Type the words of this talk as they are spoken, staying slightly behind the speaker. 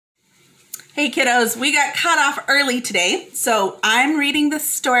Hey kiddos, we got caught off early today, so I'm reading this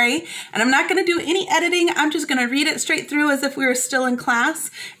story and I'm not going to do any editing. I'm just going to read it straight through as if we were still in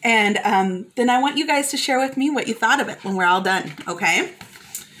class, and then I want you guys to share with me what you thought of it when we're all done, okay?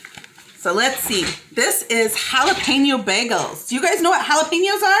 So let's see. This is Jalapeno Bagels. Do you guys know what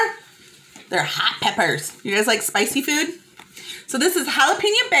jalapenos are? They're hot peppers. You guys like spicy food? So this is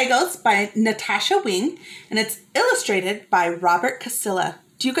Jalapeno Bagels by Natasha Wing, and it's illustrated by Robert Casilla.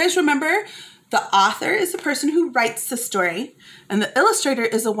 Do you guys remember the author is the person who writes the story and the illustrator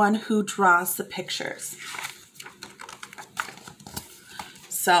is the one who draws the pictures?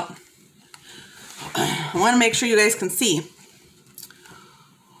 So I want to make sure you guys can see.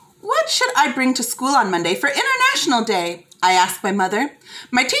 What should I bring to school on Monday for International Day? I asked my mother.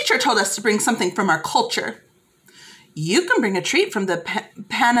 My teacher told us to bring something from our culture. You can bring a treat from the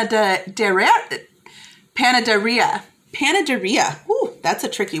panaderia. Panaderia. Ooh, that's a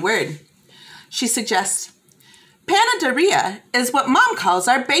tricky word. She suggests, panaderia is what Mom calls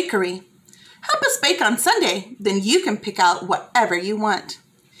our bakery. Help us bake on Sunday, then you can pick out whatever you want.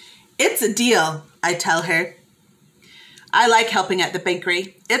 It's a deal, I tell her. I like helping at the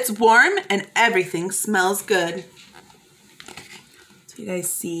bakery. It's warm and everything smells good. So you guys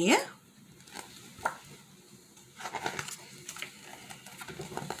see?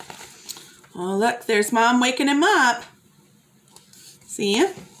 Oh, look, there's Mom waking him up. See?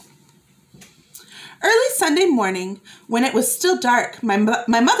 Early Sunday morning, when it was still dark, my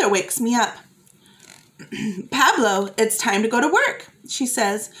mother wakes me up. Pablo, it's time to go to work, she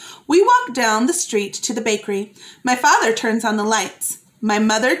says. We walk down the street to the bakery. My father turns on the lights. My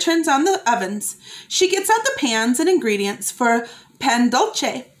mother turns on the ovens. She gets out the pans and ingredients for pan dulce.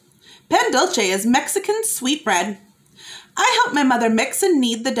 Pan dulce is Mexican sweet bread. I help my mother mix and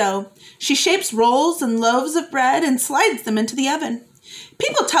knead the dough. She shapes rolls and loaves of bread and slides them into the oven.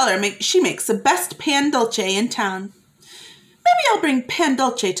 People tell her she makes the best pan dulce in town. Maybe I'll bring pan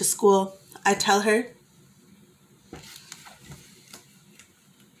dulce to school, I tell her.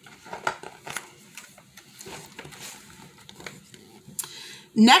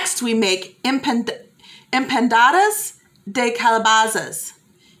 Next, we make empanadas de calabazas.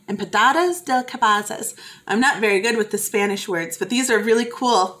 Empanadas de calabazas. I'm not very good with the Spanish words, but these are really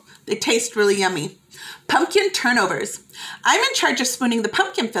cool. They taste really yummy. Pumpkin turnovers. I'm in charge of spooning the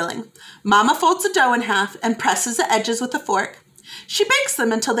pumpkin filling. Mama folds the dough in half and presses the edges with a fork. She bakes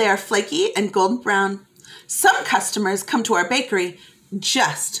them until they are flaky and golden brown. Some customers come to our bakery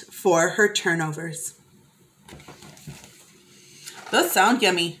just for her turnovers. Those sound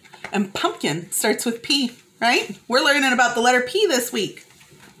yummy. And pumpkin starts with P, right? We're learning about the letter P this week.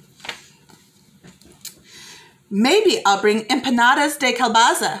 Maybe I'll bring empanadas de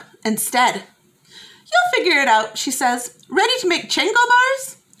calabaza instead. You'll figure it out, she says. Ready to make chango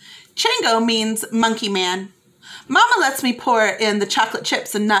bars? Chango means monkey man. Mama lets me pour in the chocolate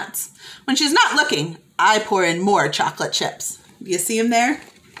chips and nuts. When she's not looking, I pour in more chocolate chips. Do you see him there?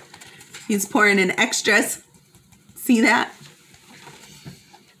 He's pouring in extras. See that?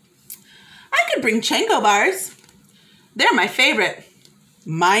 I could bring chango bars. They're my favorite.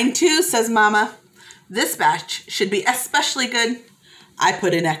 Mine too, says Mama. This batch should be especially good. I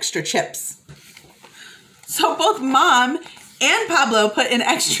put in extra chips. So both Mom and Pablo put in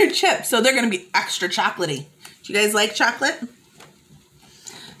extra chips, so they're going to be extra chocolatey. Do you guys like chocolate?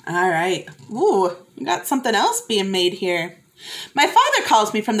 All right. Ooh, we got something else being made here. My father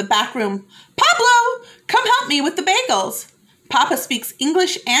calls me from the back room. Pablo, come help me with the bagels. Papa speaks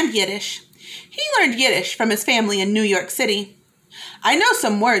English and Yiddish. He learned Yiddish from his family in New York City. I know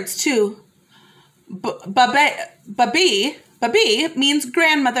some words too. Babi means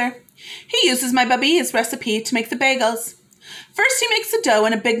grandmother. He uses my babi's recipe to make the bagels. First, he makes the dough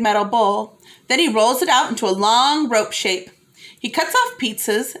in a big metal bowl. Then he rolls it out into a long rope shape. He cuts off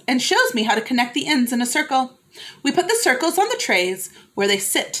pizzas and shows me how to connect the ends in a circle. We put the circles on the trays where they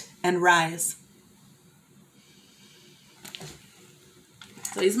sit and rise.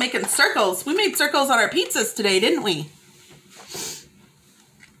 So he's making circles. We made circles on our pizzas today, didn't we?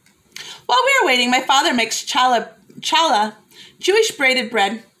 While we are waiting, my father makes challah, Jewish braided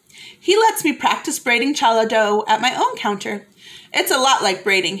bread. He lets me practice braiding challah dough at my own counter. It's a lot like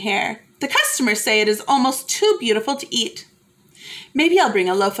braiding hair. The customers say it is almost too beautiful to eat. Maybe I'll bring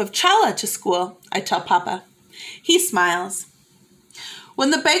a loaf of challah to school, I tell Papa. He smiles.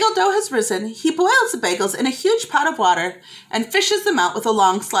 When the bagel dough has risen, he boils the bagels in a huge pot of water and fishes them out with a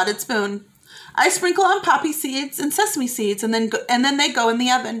long slotted spoon. I sprinkle on poppy seeds and sesame seeds, and then they go in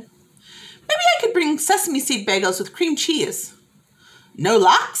the oven. Maybe I could bring sesame seed bagels with cream cheese. No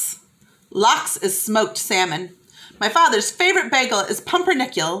lox? Lox is smoked salmon. My father's favorite bagel is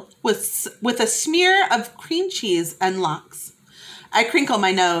pumpernickel with a smear of cream cheese and lox. I crinkle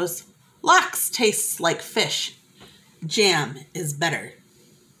my nose. Lox tastes like fish. Jam is better.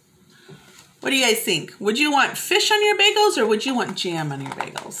 What do you guys think? Would you want fish on your bagels or would you want jam on your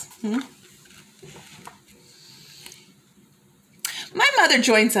bagels? My mother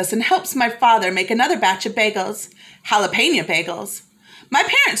joins us and helps my father make another batch of bagels, jalapeno bagels. My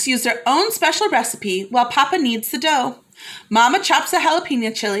parents use their own special recipe while Papa kneads the dough. Mama chops the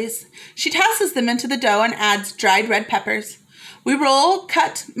jalapeno chilies. She tosses them into the dough and adds dried red peppers. We roll,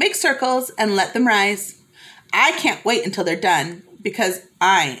 cut, make circles, and let them rise. I can't wait until they're done because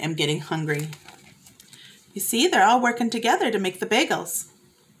I am getting hungry. You see, they're all working together to make the bagels.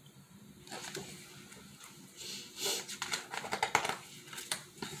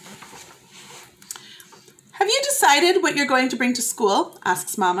 Have you decided what you're going to bring to school?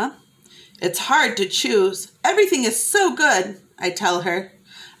 Asks Mama. It's hard to choose. Everything is so good, I tell her.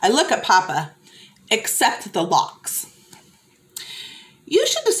 I look at Papa, except the lox. You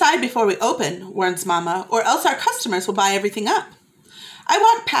should decide before we open, warns Mama, or else our customers will buy everything up. I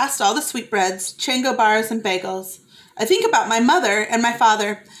walk past all the sweetbreads, chango bars, and bagels. I think about my mother and my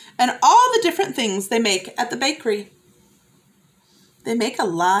father and all the different things they make at the bakery. They make a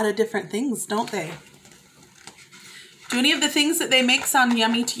lot of different things, don't they? Do any of the things that they make sound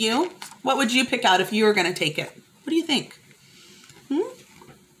yummy to you? What would you pick out if you were going to take it? What do you think?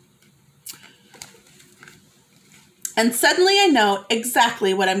 And suddenly I know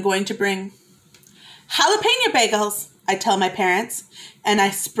exactly what I'm going to bring. Jalapeno bagels, I tell my parents, and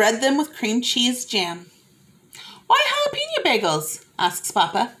I spread them with cream cheese jam. Why jalapeno bagels? Asks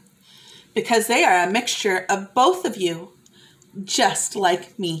Papa. Because they are a mixture of both of you, just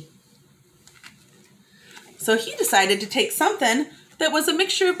like me. So he decided to take something that was a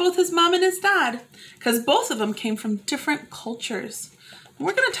mixture of both his mom and his dad, because both of them came from different cultures. And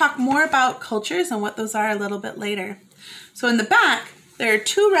we're going to talk more about cultures and what those are a little bit later. So in the back, there are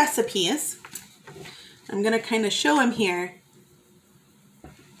 2 recipes. I'm going to kind of show them here.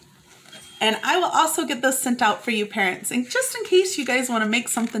 And I will also get those sent out for you parents, and just in case you guys want to make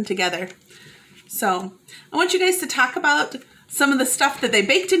something together. So I want you guys to talk about some of the stuff that they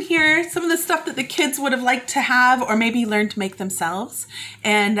baked in here, some of the stuff that the kids would have liked to have or maybe learn to make themselves,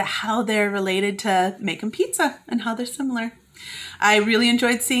 and how they're related to making pizza and how they're similar. I really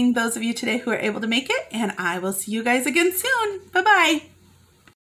enjoyed seeing those of you today who are able to make it, and I will see you guys again soon. Bye-bye.